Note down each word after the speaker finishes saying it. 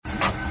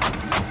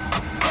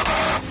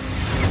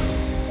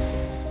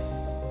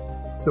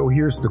So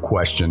here's the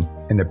question.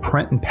 In the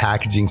print and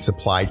packaging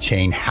supply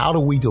chain, how do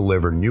we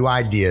deliver new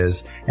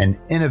ideas and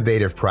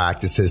innovative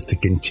practices to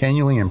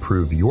continually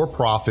improve your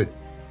profit,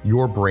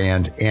 your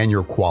brand, and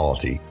your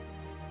quality?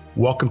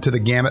 Welcome to the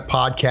Gamut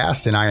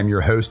Podcast, and I am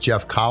your host,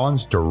 Jeff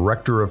Collins,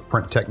 Director of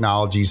Print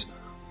Technologies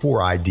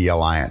for ID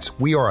Alliance.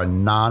 We are a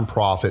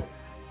nonprofit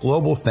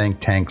global think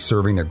tank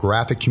serving the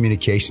graphic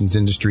communications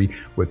industry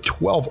with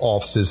 12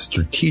 offices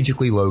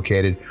strategically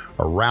located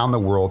around the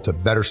world to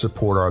better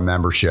support our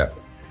membership.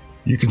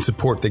 You can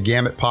support the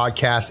Gamut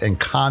Podcast and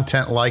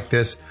content like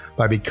this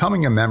by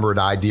becoming a member at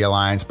ID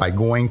Alliance by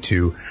going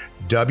to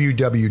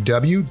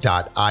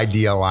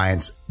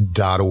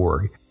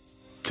www.idalliance.org.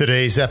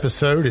 Today's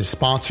episode is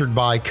sponsored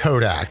by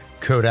Kodak.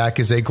 Kodak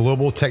is a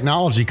global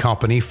technology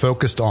company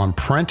focused on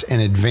print and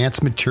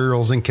advanced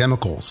materials and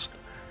chemicals.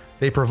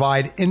 They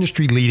provide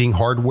industry-leading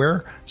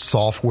hardware,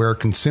 software,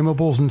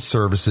 consumables, and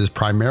services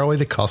primarily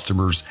to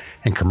customers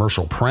in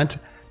commercial print,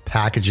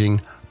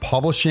 packaging,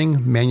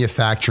 publishing,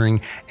 manufacturing,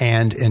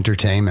 and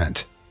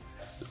entertainment.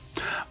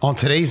 On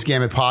today's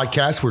Gamut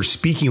Podcast, we're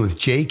speaking with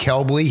Jay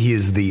Kelbley. He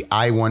is the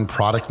I1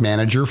 product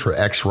manager for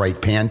X-Rite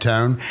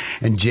Pantone,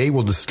 and Jay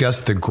will discuss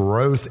the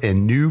growth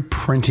in new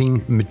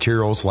printing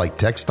materials like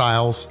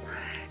textiles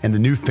and the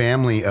new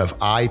family of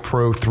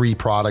iPro 3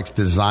 products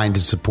designed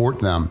to support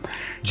them.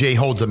 Jay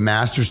holds a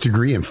master's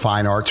degree in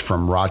fine arts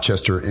from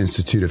Rochester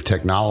Institute of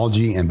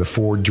Technology, and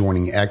before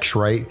joining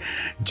X-Rite,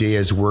 Jay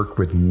has worked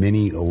with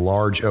many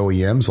large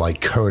OEMs like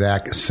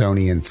Kodak,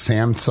 Sony, and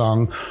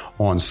Samsung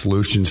on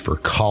solutions for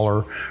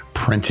color,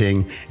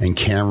 printing, and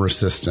camera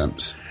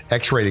systems.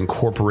 X-Rite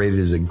Incorporated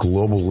is a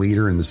global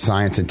leader in the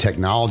science and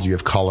technology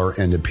of color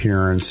and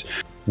appearance.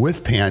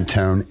 With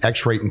Pantone,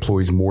 X-Rite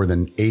employs more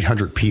than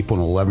 800 people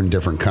in 11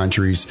 different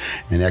countries,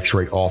 and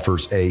X-Rite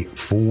offers a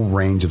full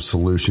range of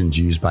solutions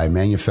used by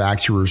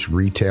manufacturers,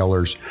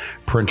 retailers,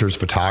 printers,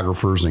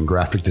 photographers, and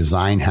graphic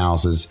design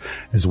houses,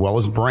 as well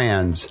as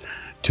brands,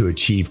 to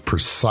achieve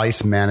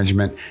precise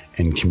management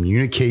and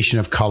communication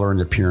of color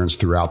and appearance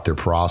throughout their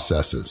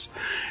processes.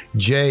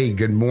 Jay,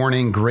 good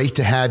morning. Great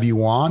to have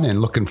you on, and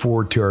looking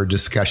forward to our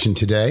discussion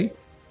today.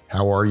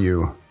 How are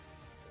you?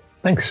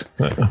 Thanks.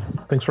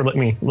 Thanks for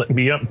letting me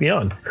be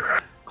on.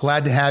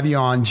 Glad to have you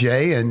on,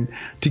 Jay. And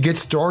to get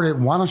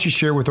started, why don't you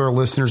share with our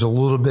listeners a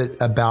little bit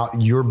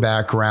about your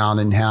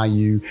background and how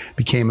you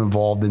became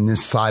involved in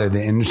this side of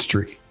the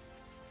industry?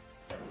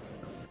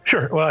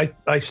 Sure. Well,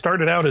 I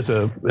started out as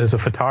a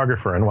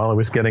photographer, and while I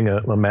was getting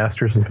a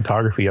master's in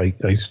photography,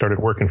 I started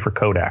working for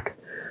Kodak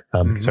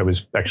because I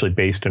was actually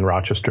based in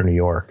Rochester, New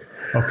York.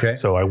 Okay.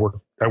 So I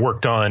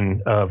worked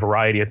on a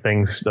variety of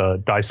things,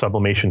 dye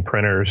sublimation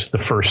printers, the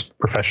first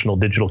professional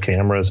digital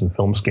cameras and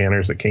film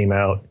scanners that came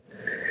out,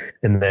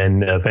 and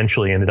then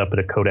eventually ended up at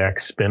a Kodak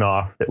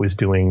spinoff that was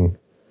doing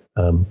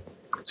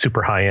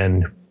super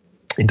high-end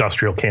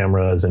industrial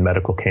cameras and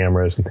medical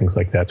cameras and things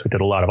like that. So we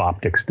did a lot of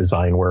optics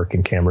design work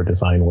and camera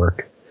design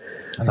work.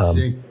 I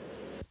see.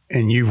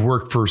 And you've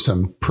worked for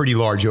some pretty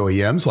large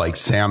OEMs like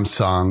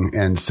Samsung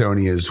and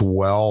Sony as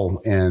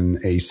well in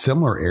a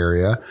similar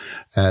area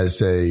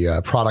as a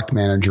product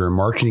manager and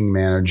marketing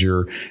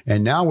manager.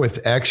 And now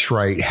with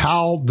X-Rite,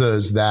 how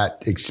does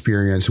that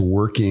experience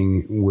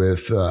working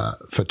with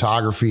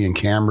photography and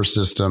camera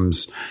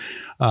systems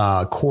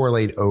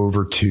correlate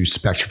over to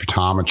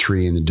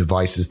spectrophotometry and the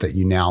devices that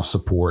you now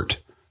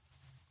support?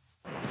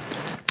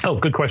 Oh,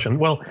 good question.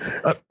 Well,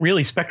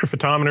 really,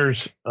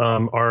 spectrophotometers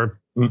are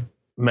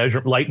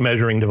light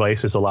measuring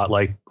devices, a lot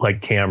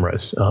like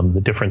cameras. The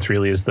difference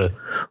really is the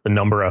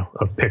number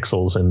of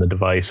pixels in the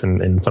device,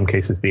 and in some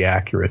cases the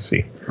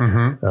accuracy.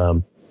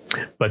 But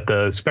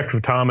the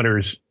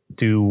spectrophotometers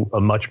do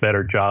a much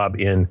better job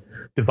in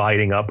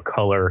dividing up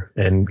color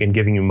and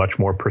giving you much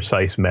more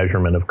precise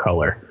measurement of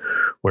color.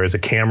 Whereas a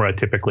camera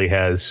typically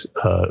has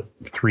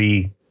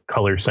 3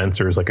 color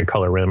sensors, like a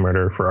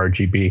colorimeter for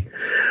RGB.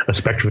 A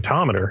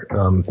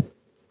spectrophotometer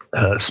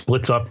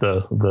splits up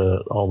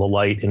all the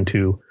light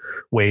into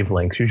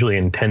wavelengths, usually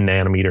in 10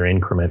 nanometer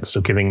increments.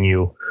 So giving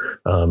you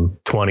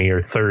 20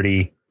 or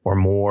 30 or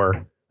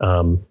more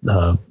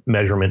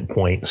measurement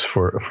points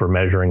for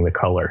measuring the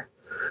color.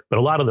 But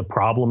a lot of the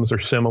problems are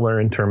similar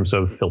in terms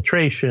of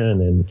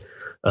filtration and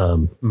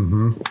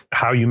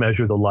how you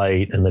measure the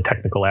light and the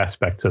technical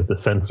aspects of the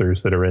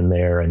sensors that are in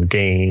there, and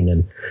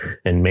gain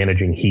and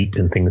managing heat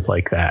and things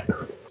like that.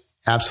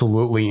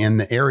 Absolutely. In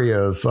the area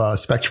of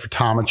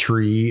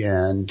spectrophotometry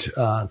and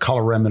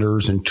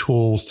colorimeters and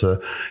tools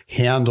to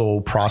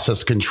handle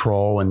process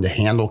control and to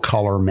handle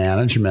color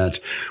management,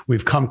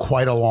 we've come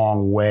quite a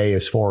long way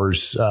as far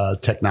as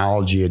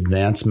technology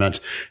advancement.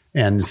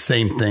 And the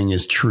same thing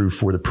is true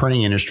for the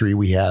printing industry.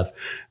 We have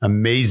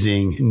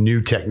amazing new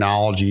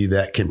technology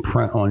that can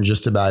print on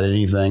just about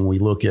anything. We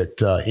look at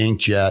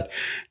inkjet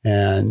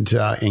and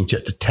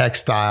inkjet to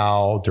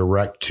textile,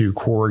 direct to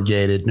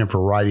corrugated, and a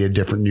variety of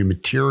different new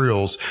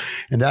materials.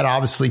 And that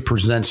obviously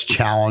presents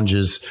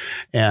challenges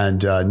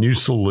and new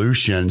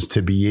solutions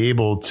to be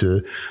able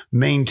to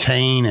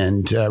maintain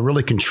and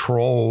really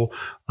control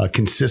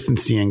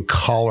consistency and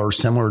color,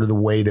 similar to the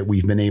way that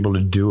we've been able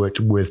to do it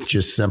with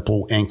just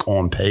simple ink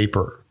on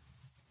paper.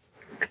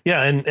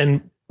 Yeah,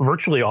 and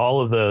virtually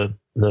all of the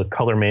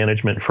color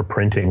management for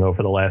printing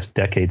over the last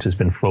decades has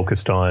been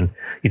focused on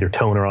either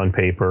toner on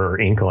paper or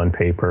ink on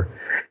paper.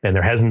 And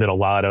there hasn't been a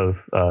lot of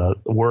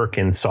work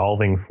in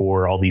solving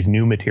for all these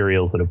new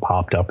materials that have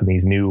popped up and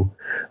these new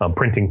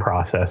printing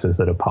processes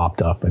that have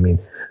popped up. I mean,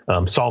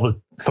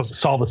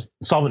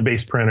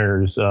 solvent-based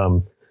printers,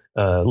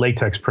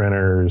 latex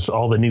printers,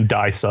 all the new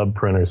dye sub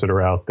printers that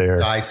are out there.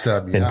 Dye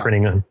sub, yeah. And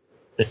printing on,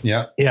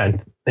 yeah. Yeah,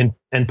 and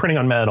printing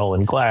on metal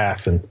and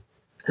glass and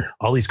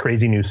all these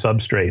crazy new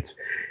substrates.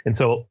 And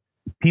so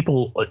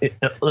people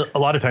a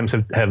lot of times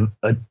have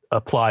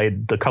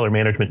applied the color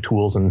management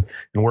tools and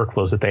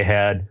workflows that they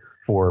had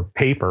for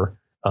paper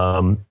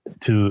to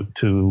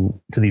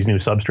these new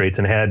substrates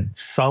and had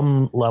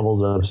some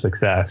levels of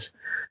success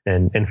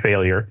and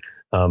failure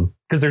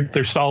because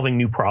they're solving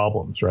new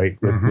problems, right?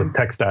 With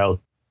textiles,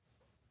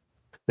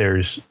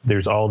 there's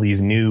all these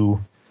new,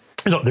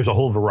 there's a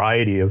whole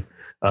variety of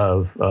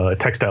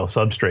textile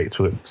substrates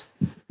with,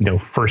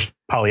 first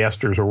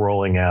polyesters are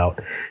rolling out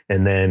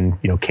and then,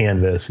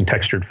 canvas and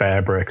textured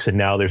fabrics. And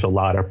now there's a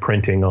lot of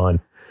printing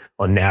on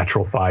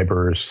natural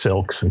fibers,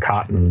 silks and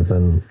cottons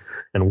and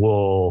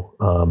wool.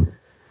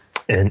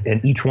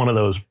 And each one of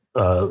those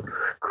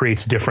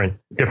creates different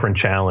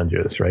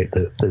challenges, right?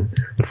 The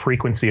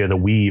frequency of the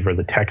weave or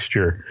the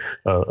texture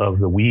of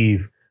the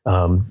weave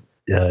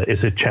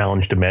is a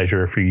challenge to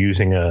measure if you're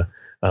using a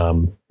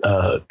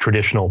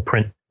traditional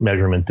print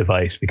measurement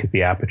device, because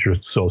the aperture is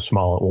so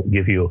small, it won't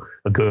give you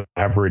a good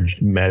average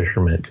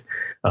measurement.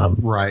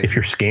 Right. If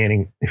you're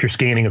scanning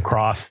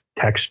across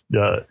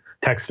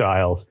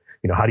textiles,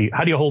 how do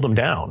you hold them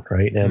down,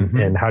 right?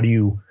 And how do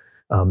you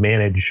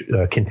manage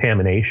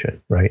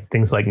contamination, right?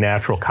 Things like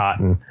natural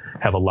cotton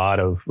have a lot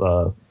of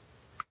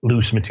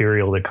loose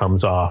material that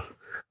comes off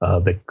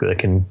that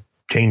can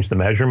change the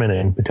measurement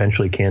and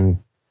potentially can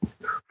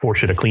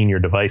force you to clean your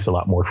device a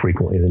lot more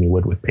frequently than you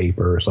would with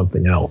paper or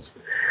something else.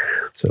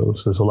 So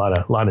there's a lot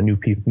of new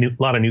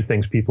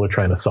things people are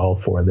trying to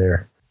solve for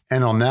there.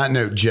 And on that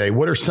note, Jay,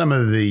 what are some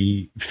of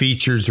the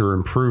features or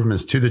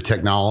improvements to the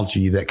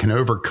technology that can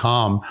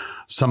overcome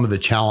some of the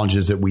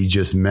challenges that we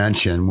just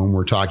mentioned when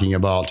we're talking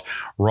about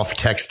rough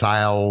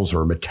textiles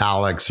or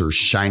metallics or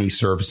shiny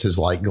surfaces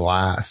like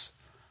glass?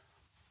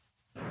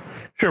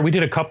 Sure. We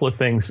did a couple of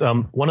things.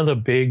 One of the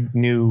big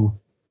new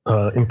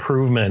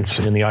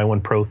improvements in the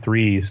i1 Pro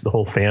 3s, the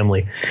whole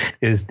family,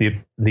 is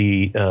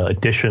the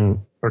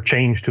addition or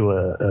change to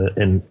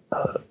an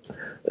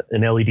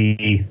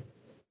LED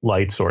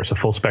light source, a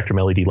full spectrum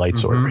LED light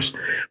source.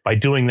 By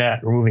doing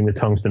that, removing the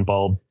tungsten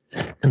bulb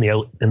and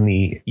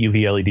the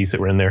UV LEDs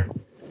that were in there,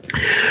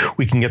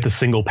 we can get the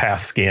single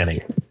pass scanning.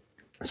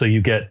 So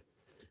you get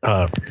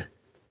M0,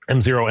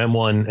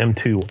 M1,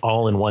 M2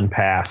 all in one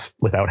pass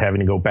without having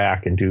to go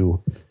back and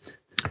do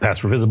a pass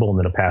for visible and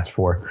then a pass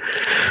for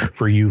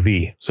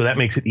UV. So that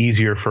makes it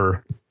easier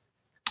for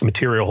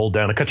material hold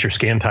down. It cuts your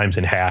scan times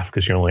in half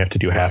because you only have to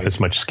do half as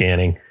much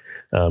scanning.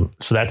 So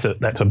that's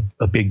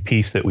a big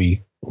piece that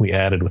we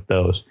added with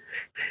those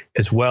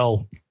as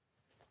well.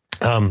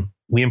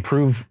 We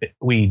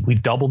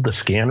doubled the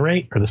scan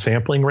rate or the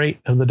sampling rate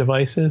of the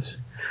devices.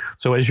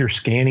 So as you're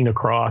scanning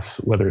across,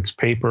 whether it's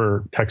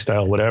paper,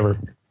 textile, whatever,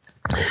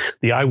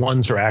 the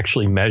i1s are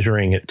actually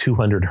measuring at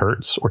 200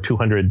 hertz or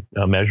 200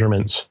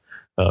 measurements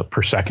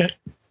per second.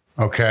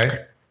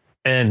 Okay.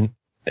 And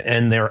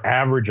they're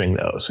averaging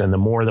those. And the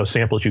more those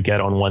samples you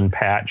get on one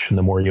patch and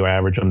the more you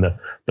average them,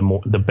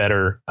 the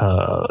better,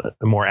 the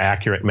more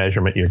accurate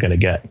measurement you're going to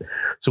get.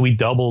 So we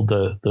doubled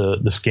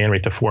the scan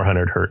rate to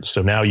 400 hertz.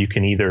 So now you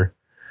can either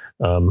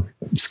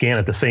scan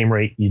at the same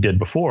rate you did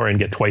before and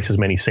get twice as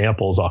many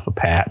samples off a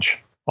patch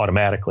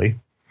automatically,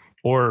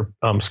 or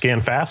scan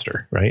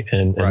faster, right?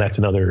 And that's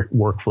another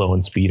workflow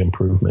and speed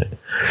improvement.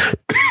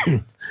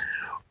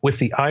 With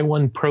the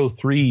i1 Pro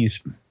 3s,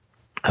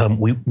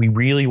 we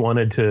really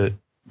wanted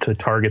to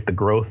target the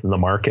growth in the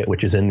market,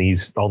 which is in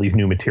all these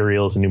new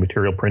materials and new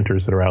material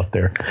printers that are out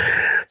there.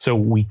 So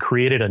we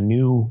created a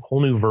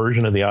whole new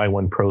version of the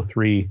i1 Pro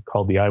 3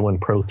 called the i1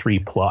 Pro 3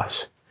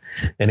 Plus,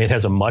 and it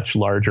has a much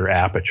larger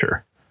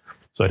aperture.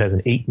 So it has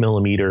an 8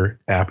 millimeter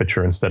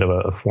aperture instead of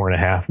a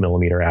 4.5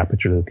 millimeter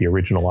aperture that the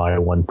original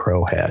i1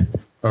 Pro had.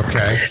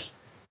 Okay.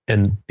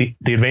 And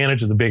the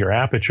advantage of the bigger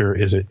aperture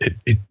is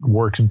it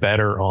works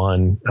better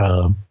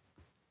on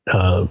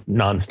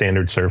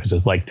non-standard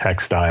surfaces like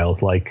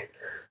textiles, like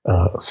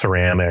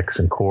ceramics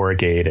and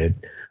corrugated.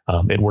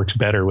 It works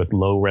better with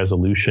low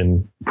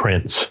resolution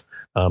prints,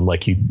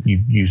 like you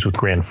use with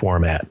grand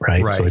format,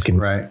 right? So it can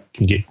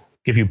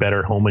give you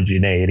better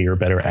homogeneity or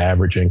better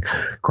averaging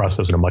across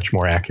those in a much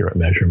more accurate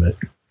measurement.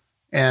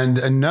 And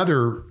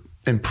another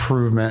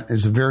improvement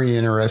is a very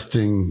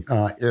interesting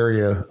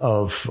area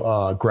of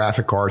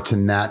graphic arts,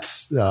 and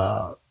that's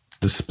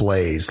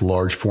displays,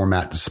 large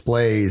format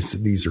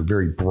displays. These are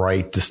very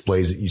bright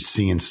displays that you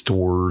see in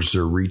stores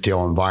or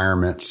retail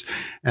environments.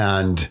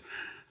 And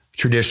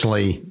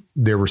traditionally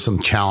there were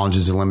some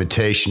challenges and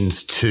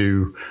limitations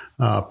to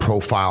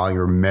profiling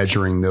or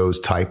measuring those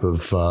type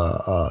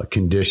of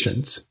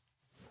conditions.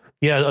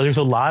 Yeah, there's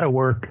a lot of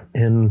work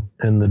in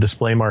the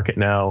display market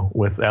now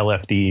with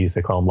LFDs.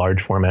 They call them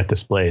large format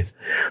displays.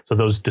 So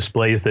those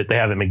displays that they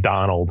have at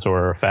McDonald's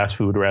or a fast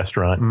food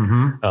restaurant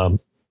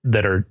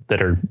that are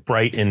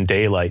bright in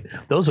daylight,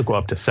 those will go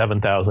up to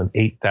 7,000,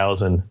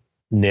 8,000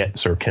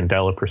 nits or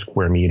candela per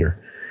square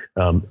meter.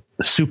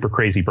 Super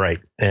crazy bright.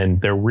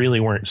 And there really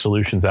weren't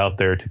solutions out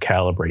there to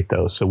calibrate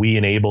those. So we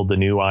enabled the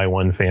new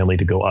i1 family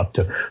to go up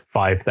to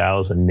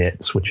 5,000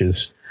 nits, which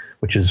is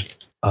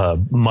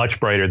much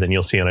brighter than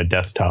you'll see on a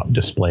desktop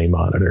display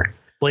monitor.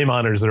 Display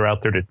monitors that are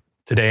out there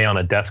today on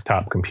a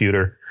desktop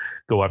computer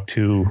go up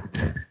to,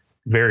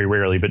 very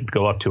rarely, but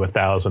go up to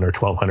 1,000 or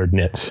 1,200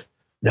 nits.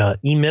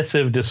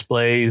 Emissive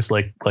displays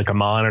like a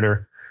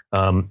monitor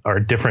are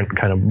a different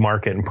kind of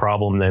market and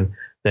problem than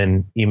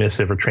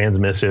emissive or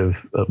transmissive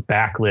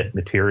backlit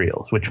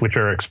materials, which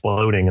are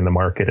exploding in the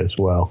market as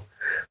well.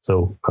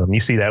 So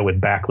you see that with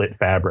backlit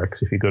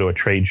fabrics. If you go to a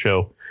trade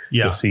show,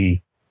 you'll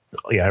see,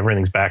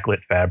 everything's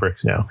backlit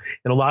fabrics now.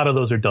 And a lot of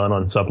those are done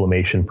on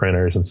sublimation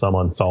printers and some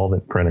on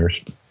solvent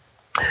printers.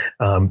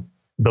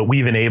 But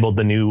we've enabled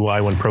the new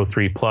i1 Pro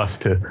 3 Plus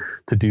to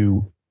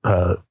do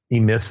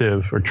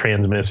emissive or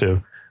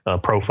transmissive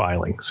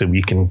profiling. So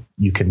you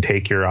can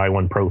take your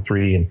i1 Pro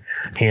 3 and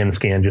hand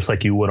scan just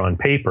like you would on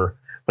paper,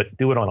 but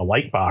do it on a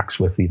light box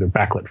with either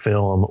backlit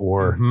film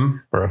or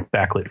a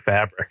backlit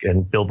fabric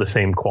and build the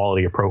same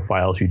quality of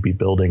profiles you'd be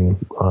building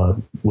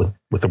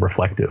with a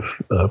reflective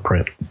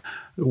print.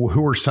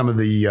 Who are some of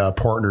the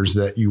partners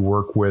that you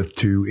work with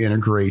to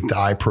integrate the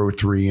iPro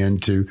 3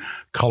 into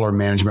color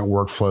management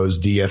workflows,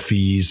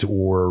 DFEs,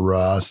 or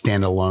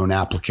standalone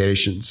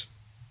applications?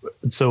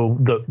 So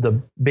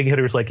the big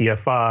hitters like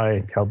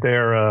EFI,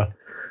 Caldera,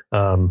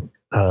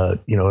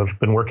 have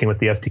been working with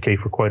the SDK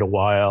for quite a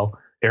while.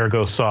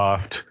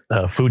 Ergosoft,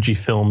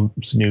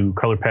 Fujifilm's new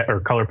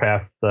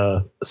ColorPath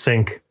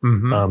Sync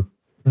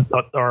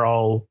are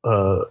all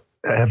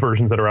have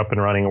versions that are up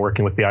and running and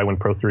working with the i1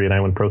 Pro 3 and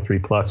i1 Pro 3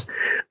 Plus.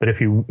 But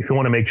if you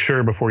want to make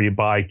sure before you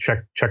buy,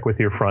 check with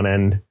your front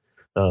end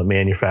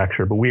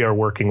manufacturer. But we are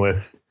working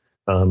with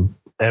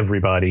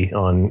everybody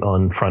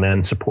on front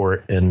end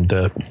support, and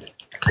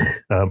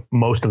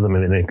most of them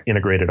have been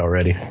integrated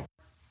already.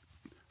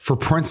 For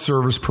print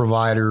service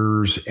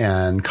providers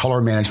and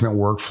color management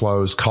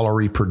workflows, color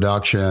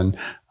reproduction,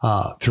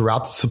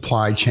 throughout the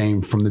supply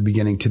chain from the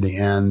beginning to the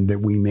end, that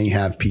we may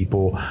have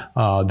people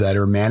that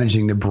are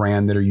managing the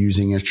brand, that are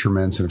using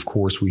instruments. And of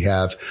course, we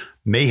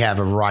may have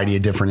a variety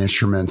of different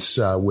instruments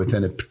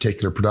within a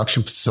particular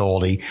production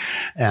facility.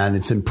 And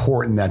it's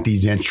important that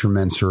these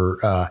instruments are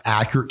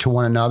accurate to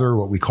one another,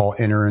 what we call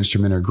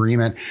inter-instrument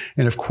agreement.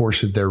 And of course,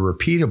 that they're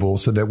repeatable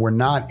so that we're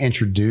not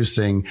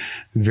introducing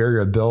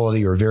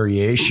variability or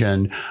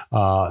variation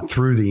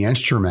through the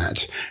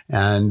instrument.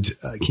 And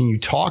can you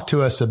talk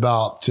to us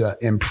about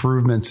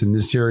improvements in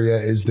this area?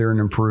 Is there an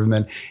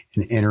improvement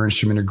in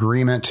inter-instrument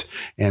agreement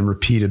and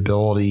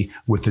repeatability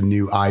with the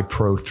new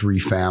iPro 3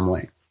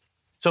 family?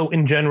 So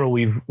in general,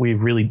 we've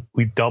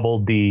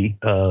doubled the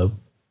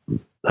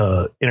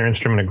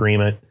inter-instrument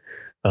agreement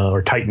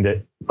or tightened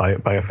it by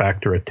a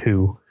factor of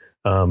 2.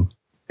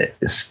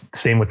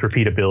 Same with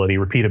repeatability.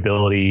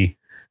 Repeatability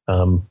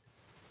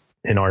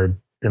in our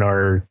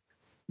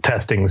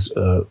testings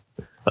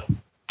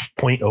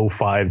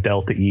 0.05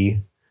 delta E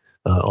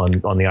on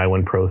the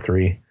i1 Pro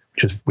 3,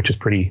 which is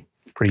pretty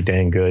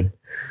dang good.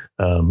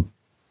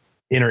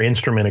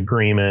 Inter-instrument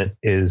agreement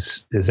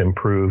is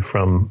improved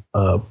from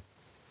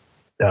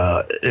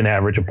an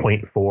average of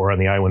 0.4 on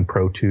the i1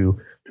 Pro 2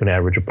 to an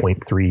average of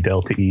 0.3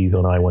 delta E's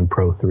on i1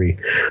 Pro 3.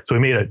 So we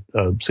made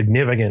a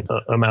significant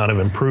amount of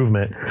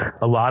improvement.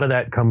 A lot of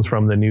that comes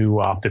from the new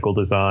optical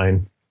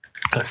design.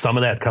 Some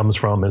of that comes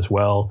from as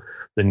well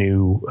the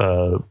new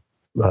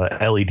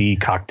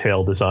LED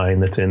cocktail design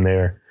that's in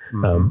there.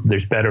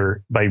 There's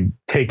better, by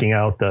taking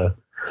out the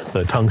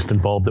tungsten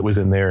bulb that was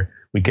in there,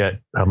 we get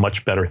a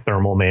much better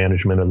thermal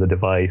management of the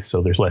device.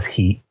 So there's less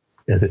heat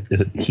as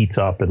it heats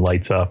up and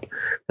lights up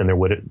than there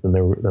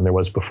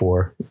was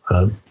before.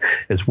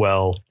 As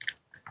well,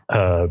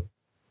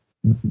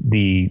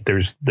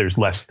 there's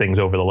less things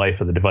over the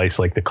life of the device,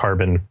 like the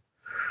carbon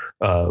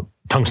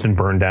tungsten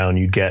burn down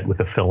you get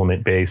with a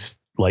filament based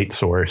light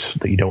source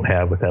that you don't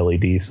have with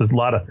LEDs. So a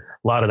lot of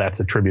that's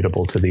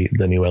attributable to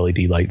the new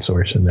LED light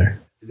source in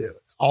there.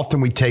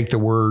 Often we take the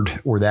word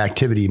or the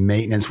activity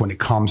maintenance when it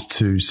comes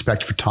to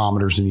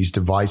spectrophotometers and these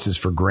devices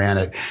for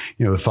granted.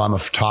 If I'm a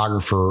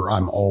photographer,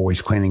 I'm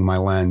always cleaning my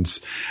lens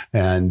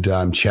and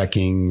I'm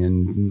checking,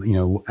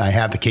 and, I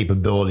have the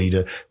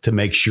capability to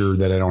make sure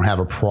that I don't have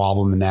a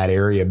problem in that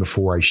area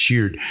before I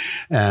shoot.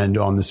 And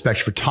on the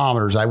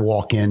spectrophotometers, I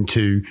walk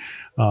into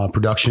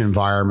production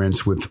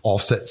environments with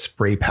offset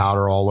spray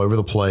powder all over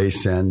the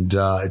place, and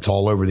it's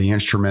all over the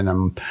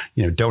instrument.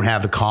 Don't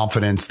have the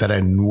confidence that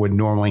I would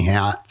normally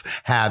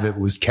have. It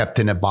was kept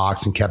in a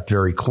box and kept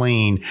very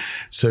clean.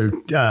 So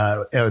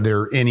are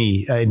there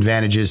any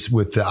advantages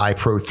with the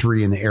iPro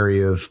 3 in the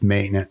area of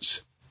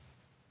maintenance?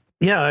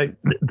 Yeah,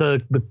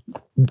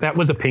 that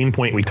was a pain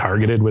point we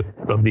targeted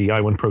of the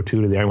i1 Pro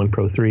 2 to the i1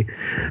 Pro 3.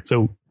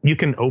 So you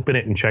can open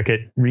it and check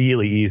it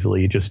really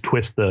easily. You just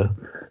twist the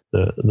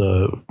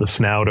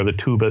snout or the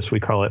tubus, we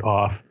call it,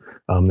 off.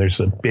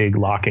 There's a big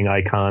locking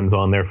icons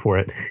on there for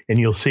it, and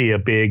you'll see a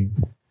big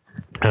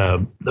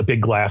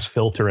glass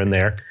filter in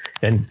there.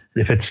 And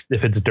if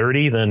it's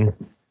dirty, then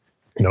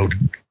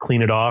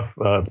clean it off.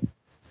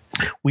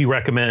 We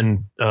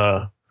recommend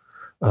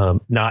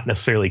not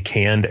necessarily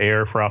canned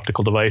air for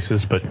optical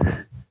devices, but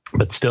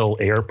still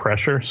air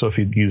pressure. So if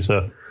you use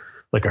a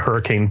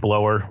hurricane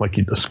blower,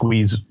 a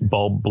squeeze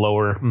bulb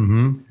blower,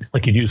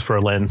 like you'd use for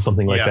a lens,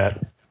 something like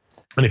that.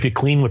 And if you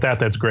clean with that,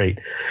 that's great.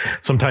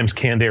 Sometimes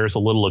canned air is a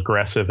little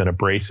aggressive and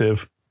abrasive,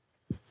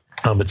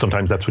 but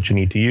sometimes that's what you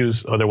need to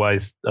use.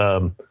 Otherwise,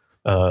 a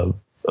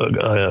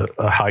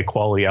high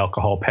quality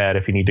alcohol pad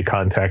if you need to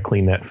contact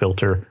clean that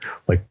filter,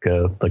 like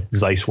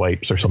Zeiss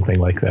wipes or something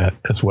like that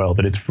as well.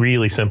 But it's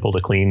really simple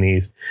to clean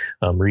these,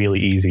 really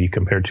easy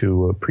compared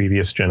to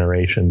previous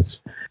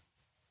generations.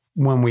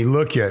 When we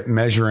look at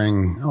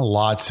measuring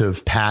lots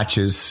of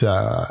patches,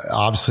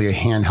 obviously a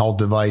handheld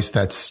device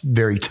that's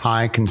very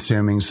time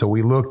consuming. So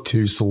we look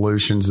to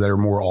solutions that are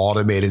more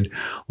automated,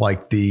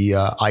 like the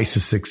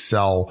ISIS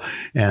Excel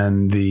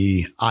and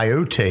the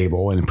IO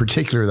table, and in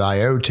particular the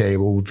IO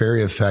table,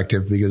 very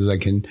effective because I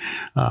can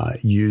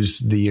use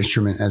the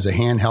instrument as a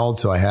handheld.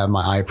 So I have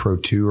my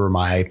iPro 2 or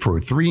my iPro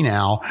 3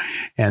 now.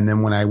 And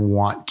then when I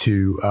want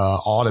to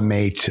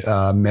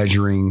automate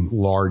measuring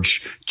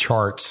large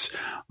charts,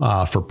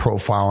 for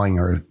profiling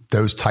or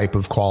those type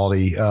of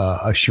quality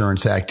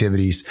assurance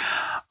activities,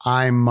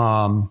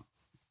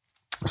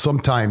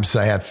 sometimes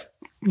I have,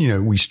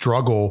 we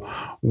struggle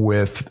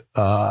with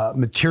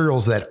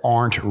materials that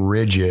aren't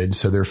rigid,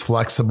 so they're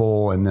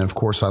flexible, and then of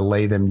course I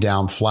lay them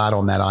down flat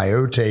on that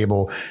IO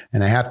table,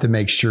 and I have to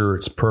make sure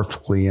it's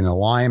perfectly in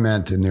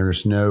alignment and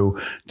there's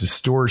no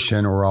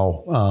distortion, or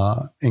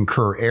I'll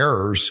incur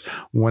errors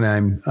when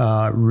I'm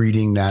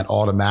reading that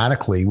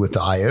automatically with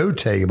the IO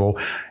table.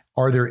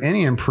 Are there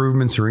any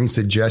improvements or any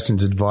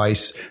suggestions,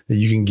 advice that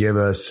you can give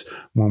us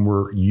when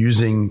we're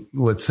using,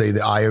 let's say,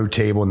 the IO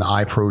table and the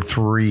iPro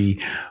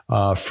 3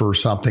 for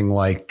something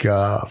like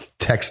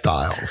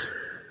textiles?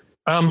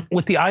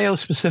 With the IO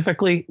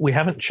specifically, we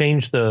haven't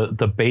changed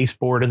the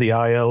baseboard of the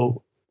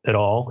IO at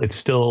all. It's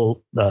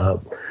still a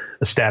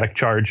static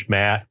charged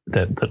mat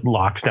that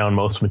locks down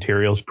most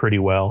materials pretty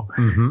well.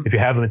 Mm-hmm. If you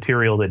have a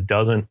material that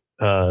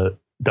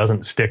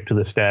doesn't stick to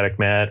the static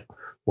mat,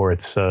 or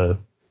it's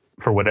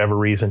for whatever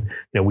reason,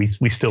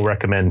 we still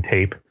recommend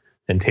tape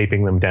and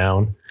taping them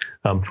down.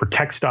 For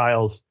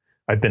textiles,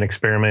 I've been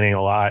experimenting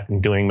a lot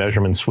and doing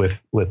measurements with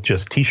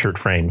just t-shirt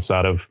frames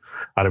out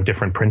of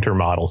different printer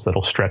models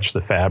that'll stretch the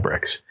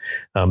fabrics.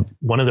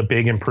 One of the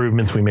big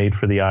improvements we made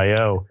for the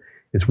IO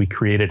is we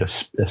created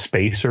a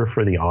spacer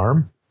for the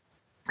arm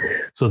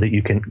so that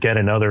you can get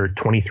another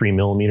 23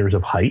 millimeters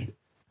of height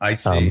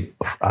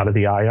out of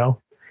the IO.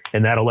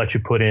 And that'll let you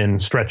put in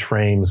stretch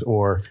frames,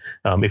 or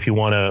if you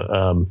want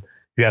to,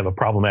 if you have a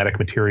problematic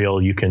material,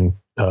 you can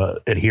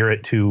adhere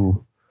it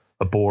to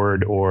a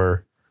board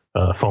or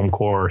foam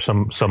core or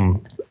some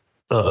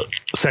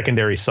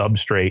secondary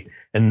substrate.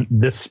 And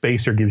this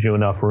spacer gives you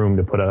enough room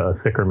to put a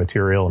thicker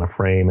material in a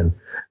frame and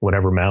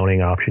whatever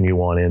mounting option you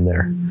want in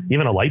there,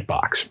 even a light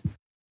box.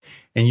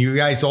 And you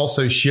guys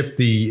also ship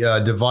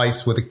the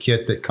device with a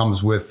kit that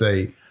comes with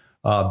a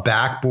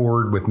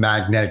backboard with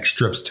magnetic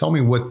strips. Tell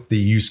me what the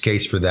use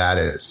case for that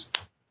is.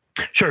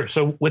 Sure.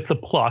 So with the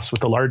Plus,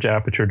 with the large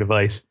aperture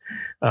device,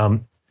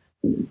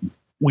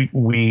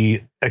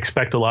 we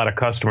expect a lot of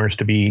customers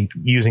to be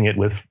using it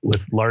with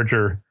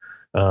larger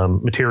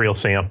material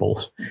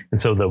samples.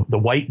 And so the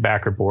white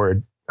backer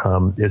board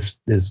is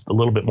a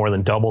little bit more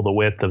than double the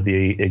width of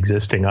the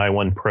existing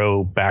i1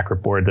 Pro backer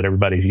board that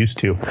everybody's used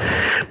to.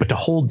 But to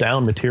hold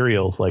down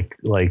materials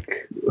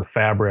like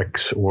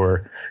fabrics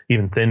or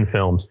even thin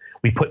films,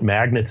 we put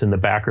magnets in the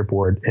backer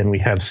board, and we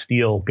have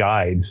steel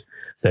guides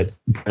that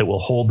will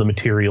hold the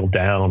material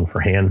down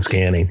for hand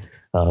scanning.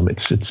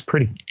 It's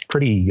pretty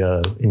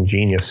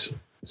ingenious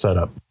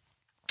setup.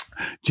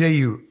 Jay,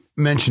 you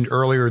mentioned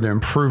earlier the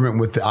improvement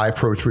with the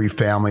iPro 3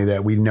 family,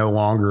 that we no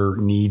longer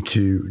need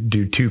to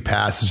do 2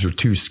 passes or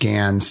 2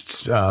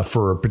 scans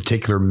for a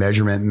particular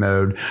measurement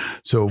mode.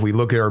 So if we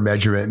look at our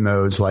measurement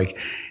modes like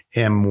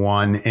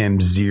M1,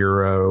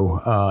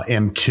 M0,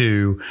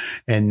 M2,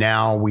 and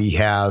now we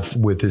have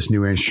with this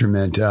new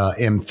instrument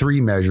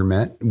M3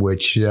 measurement,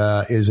 which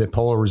is a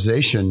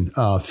polarization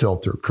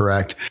filter,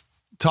 correct?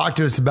 Talk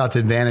to us about the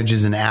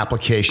advantages and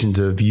applications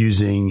of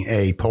using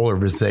a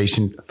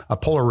polarization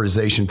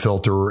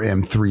filter or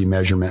M3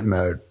 measurement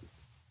mode.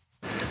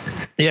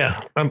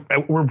 Yeah,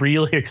 we're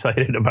really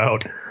excited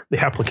about the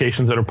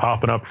applications that are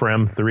popping up for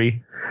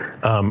M3.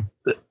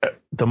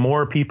 The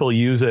more people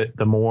use it,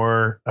 the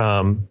more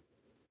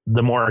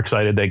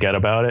excited they get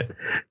about it.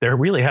 There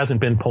really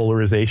hasn't been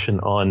polarization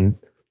on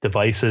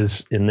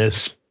devices in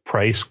this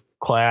price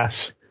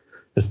class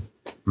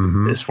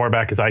as far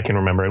back as I can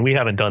remember. And we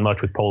haven't done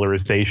much with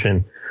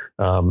polarization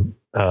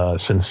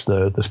since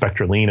the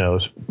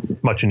Spectralinos,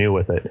 much new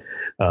with it.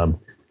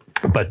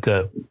 But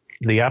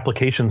the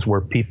applications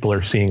where people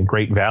are seeing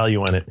great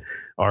value in it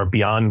are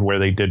beyond where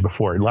they did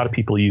before. A lot of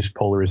people use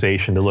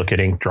polarization to look at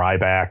ink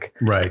dryback,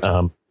 right,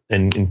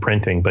 and in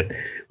printing. But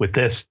with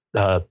this,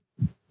 the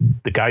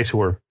guys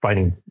who are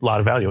finding a lot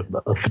of value,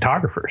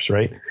 photographers,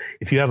 right?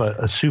 If you have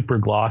a super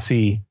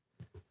glossy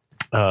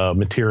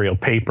material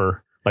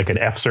paper, like an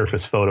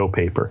F-surface photo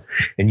paper,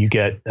 and you'll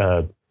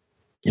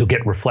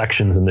get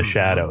reflections in the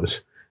shadows.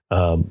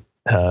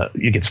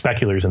 You get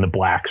speculars in the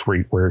blacks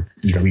where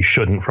you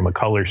shouldn't from a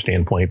color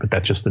standpoint, but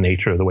that's just the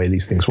nature of the way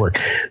these things work.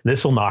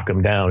 This will knock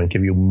them down and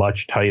give you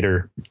much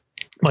tighter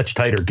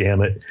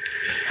gamut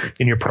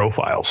in your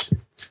profiles.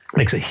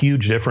 Makes a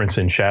huge difference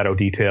in shadow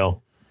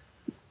detail.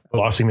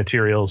 Glossy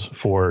materials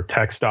for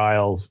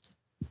textiles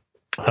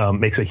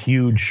makes a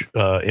huge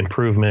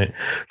improvement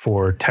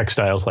for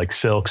textiles like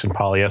silks and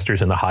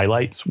polyesters and the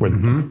highlights where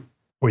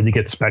you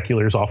get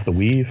speculars off the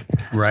weave.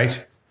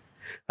 Right.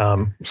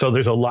 So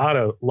there's a lot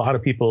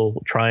of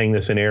people trying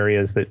this in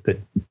areas that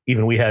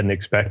even we hadn't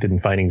expected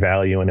and finding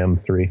value in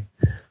M3.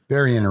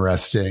 Very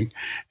interesting.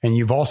 And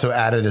you've also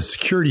added a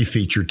security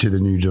feature to the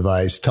new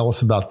device. Tell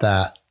us about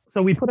that.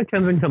 So we put a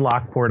Kensington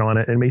lock port on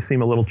it. It may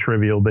seem a little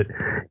trivial, but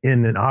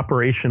in an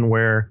operation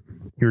where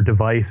your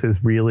device is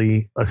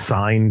really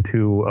assigned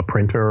to a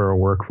printer or a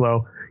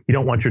workflow, you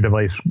don't want your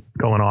device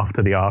going off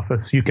to the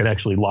office. You can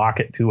actually lock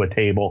it to a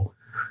table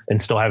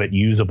and still have it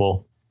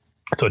usable,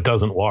 so it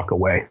doesn't walk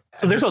away.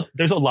 So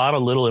there's a lot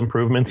of little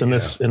improvements in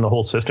the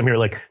whole system here.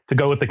 Like to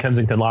go with the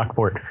Kensington lock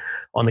port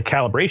on the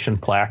calibration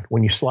plaque,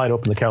 when you slide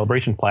open the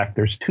calibration plaque,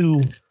 there's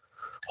two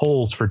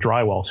holes for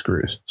drywall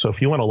screws. So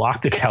if you want to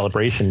lock the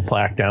calibration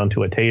plaque down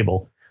to a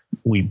table,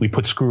 we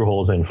put screw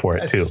holes in for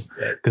it too,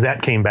 because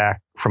that came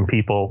back from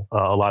people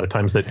a lot of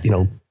times that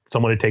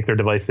someone would take their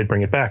device, they'd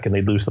bring it back, and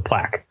they'd lose the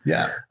plaque.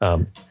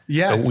 So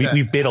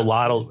we've made a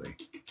lot of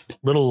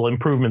little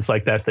improvements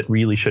like that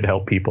really should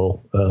help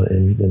people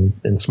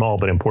in small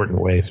but important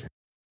ways.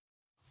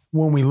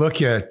 When we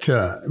look at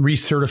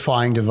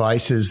recertifying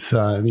devices,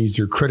 these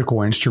are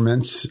critical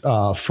instruments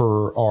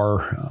for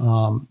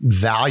our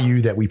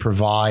value that we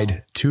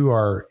provide to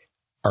our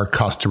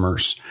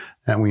customers,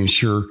 and we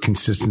ensure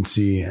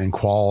consistency and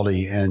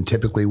quality. And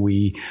typically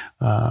we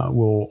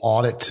will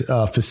audit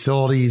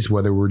facilities,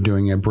 whether we're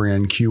doing a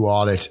brand Q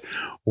audit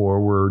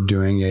or we're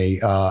doing a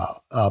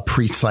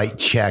pre-site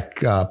check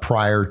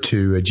prior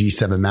to a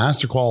G7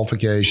 master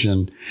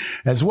qualification,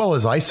 as well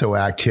as ISO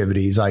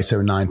activities,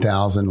 ISO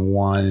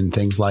 9001 and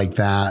things like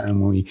that.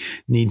 And we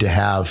need to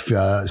have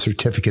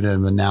certificate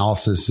of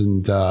analysis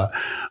and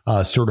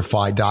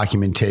certified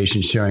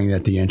documentation showing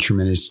that the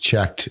instrument is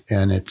checked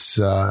and it's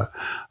done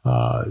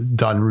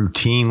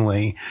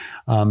routinely.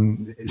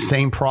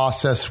 Same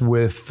process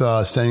with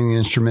sending the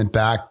instrument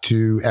back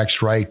to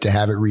X-Rite to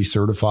have it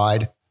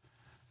recertified.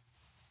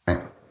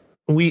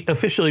 We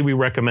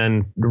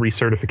recommend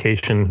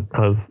recertification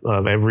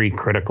of every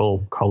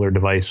critical color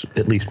device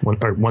at least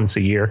once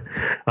a year.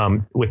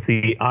 With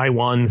the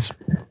i1s,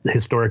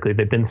 historically,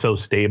 they've been so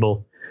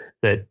stable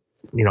that,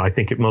 I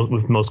think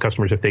with most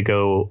customers, if they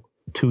go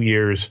 2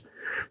 years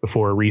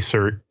before a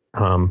recert,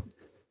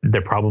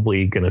 they're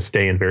probably going to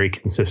stay in very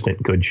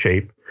consistent, good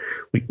shape.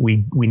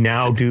 We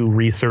now do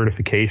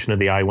recertification of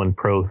the i1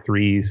 Pro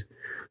 3s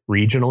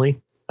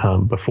regionally.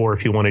 Before,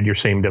 if you wanted your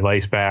same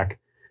device back,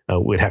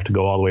 we'd have to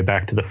go all the way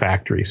back to the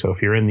factory. So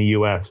if you're in the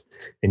U.S.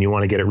 and you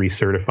want to get it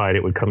recertified,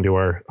 it would come to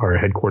our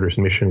headquarters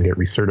in Michigan, get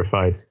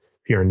recertified.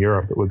 If you're in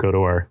Europe, it would go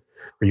to our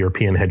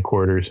European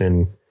headquarters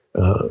in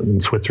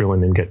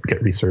Switzerland and get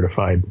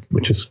recertified,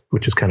 which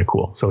is kind of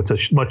cool. So it's a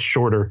much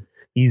shorter,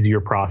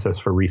 easier process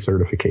for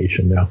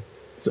recertification now.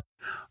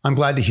 I'm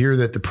glad to hear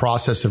that the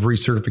process of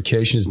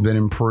recertification has been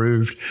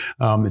improved.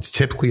 It's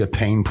typically a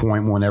pain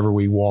point whenever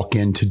we walk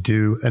in to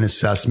do an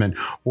assessment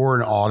or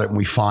an audit and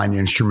we find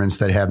instruments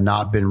that have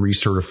not been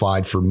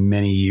recertified for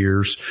many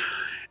years.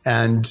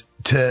 And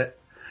to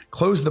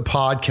close the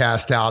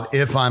podcast out,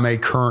 if I'm a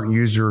current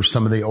user of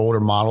some of the older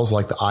models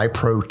like the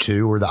iPro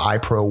 2 or the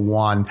iPro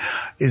 1,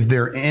 is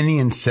there any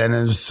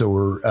incentives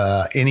or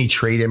any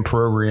trade-in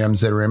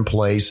programs that are in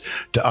place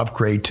to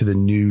upgrade to the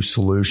new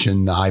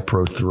solution, the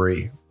iPro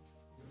 3?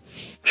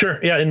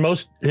 Sure. Yeah. In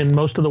most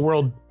of the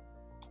world,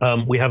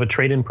 we have a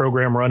trade-in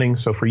program running.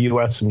 So for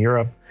US and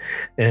Europe,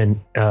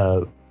 and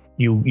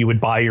you would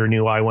buy your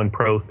new i1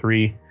 Pro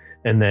 3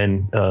 and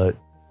then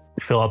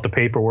fill out the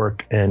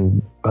paperwork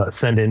and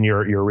send in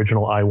your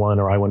original i1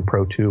 or i1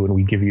 Pro 2, and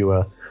we give you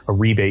a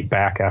rebate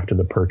back after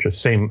the purchase.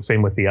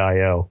 Same with the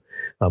IO.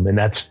 And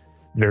that's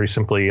very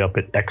simply up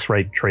at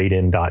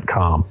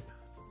xritetradein.com.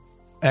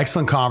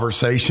 Excellent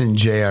conversation,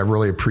 Jay. I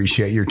really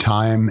appreciate your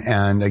time.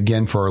 And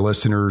again, for our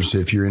listeners,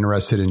 if you're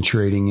interested in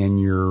trading in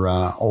your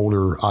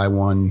older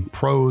i1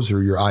 Pros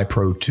or your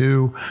iPro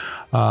 2,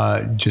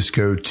 just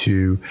go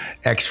to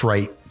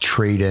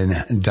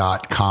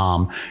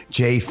xrighttrading.com.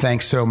 Jay,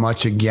 thanks so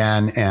much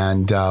again,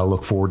 and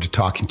look forward to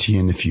talking to you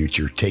in the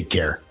future. Take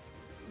care.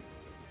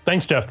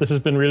 Thanks, Jeff. This has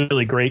been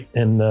really great,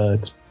 and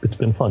it's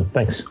been fun.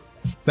 Thanks.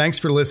 Thanks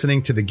for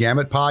listening to the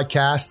Gamut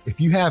Podcast. If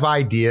you have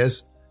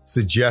ideas,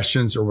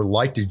 suggestions, or would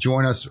like to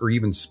join us or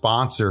even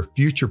sponsor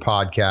future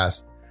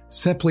podcasts,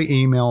 simply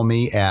email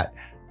me at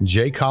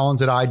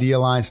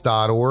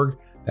jcollins@idealliance.org.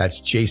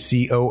 That's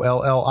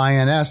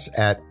JCOLLINS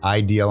at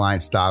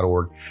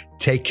idealliance.org.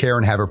 Take care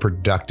and have a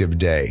productive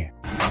day.